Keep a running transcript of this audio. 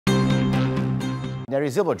Neri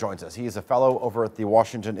Zilber joins us. He is a fellow over at the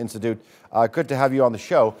Washington Institute. Good to have you on the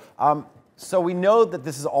show. So we know that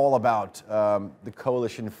this is all about the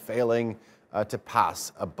coalition failing to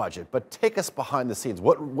pass a budget, but take us behind the scenes.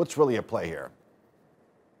 What's really at play here?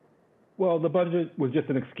 Well, the budget was just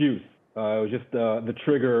an excuse. It was just the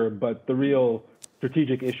trigger, but the real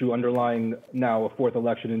strategic issue underlying now a fourth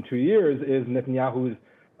election in 2 years is Netanyahu's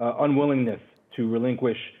unwillingness to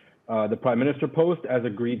relinquish the prime minister post as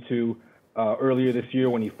agreed to earlier this year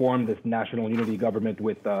when he formed this national unity government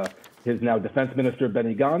with his now defense minister,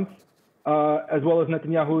 Benny Gantz, as well as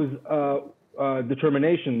Netanyahu's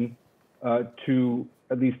determination to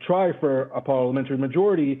at least try for a parliamentary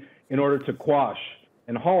majority in order to quash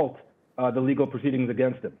and halt the legal proceedings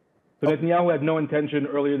against him. So Netanyahu had no intention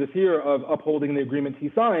earlier this year of upholding the agreements he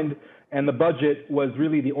signed, and the budget was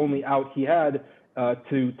really the only out he had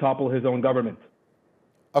to topple his own government.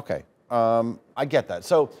 Okay, I get that.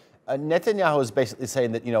 So Netanyahu is basically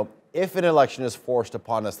saying that, if an election is forced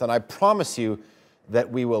upon us, then I promise you that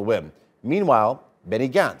we will win. Meanwhile, Benny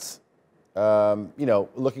Gantz,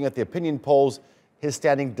 looking at the opinion polls, his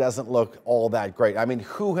standing doesn't look all that great. I mean,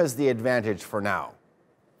 who has the advantage for now?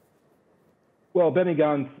 Well, Benny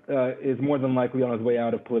Gantz is more than likely on his way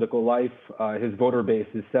out of political life. His voter base,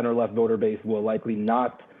 his center-left voter base, will likely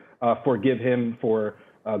not forgive him for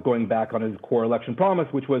going back on his core election promise,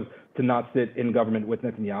 which was to not sit in government with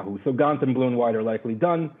Netanyahu. So Gantz and blue and white are likely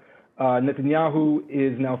done. Netanyahu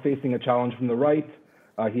is now facing a challenge from the right.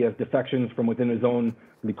 He has defections from within his own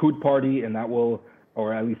Likud party, and that will,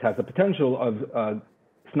 or at least has the potential of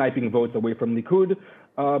sniping votes away from Likud.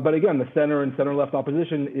 But again, the center and center-left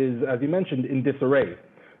opposition is, as you mentioned, in disarray.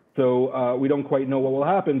 So we don't quite know what will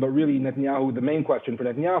happen, but really Netanyahu, the main question for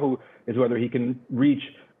Netanyahu is whether he can reach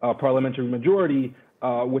a parliamentary majority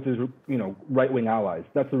with his, right-wing allies.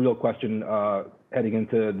 That's the real question heading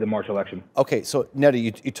into the March election. Okay, so Neri,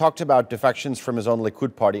 you talked about defections from his own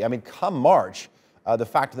Likud party. I mean, come March, the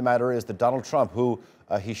fact of the matter is that Donald Trump, who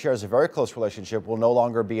he shares a very close relationship, will no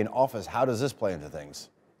longer be in office. How does this play into things?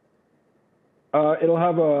 It'll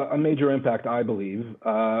have a major impact, I believe.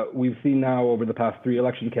 We've seen now over the past 3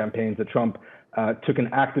 election campaigns that Trump took an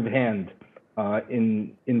active hand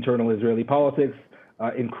in internal Israeli politics.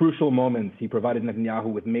 In crucial moments, he provided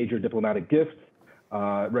Netanyahu with major diplomatic gifts,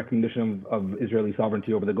 recognition of Israeli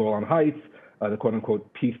sovereignty over the Golan Heights, the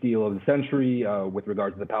quote-unquote peace deal of the century with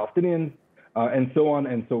regard to the Palestinians, and so on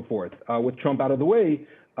and so forth. With Trump out of the way,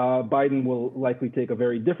 Biden will likely take a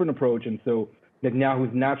very different approach, and so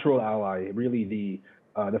Netanyahu's natural ally, really the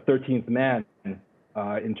 13th man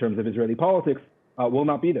in terms of Israeli politics, will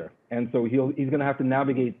not be there. And so he's going to have to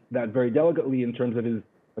navigate that very delicately in terms of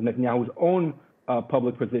Netanyahu's own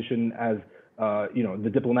public position as the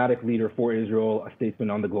diplomatic leader for Israel, a statesman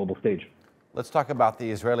on the global stage. Let's talk about the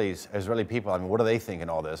Israeli people. I mean, what do they think in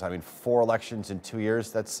all this? I mean, 4 elections in 2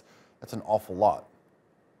 years, that's an awful lot.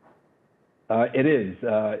 It is.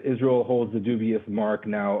 Israel holds the dubious mark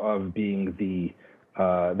now of being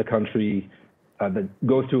the country that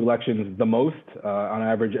goes to elections the most, on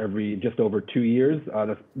average every just over 2 years.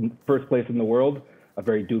 That's first place in the world, a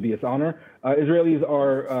very dubious honor. Israelis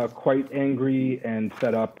are quite angry and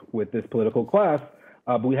fed up with this political class,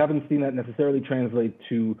 but we haven't seen that necessarily translate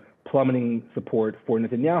to plummeting support for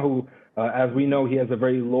Netanyahu. As we know, he has a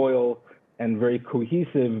very loyal and very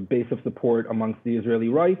cohesive base of support amongst the Israeli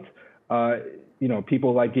right.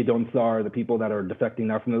 People like Gideon Sa'ar, the people that are defecting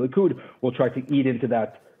now from the Likud, will try to eat into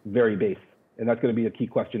that very base. And that's going to be a key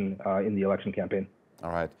question in the election campaign.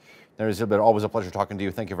 All right. Neri Zilber, always a pleasure talking to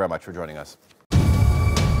you. Thank you very much for joining us.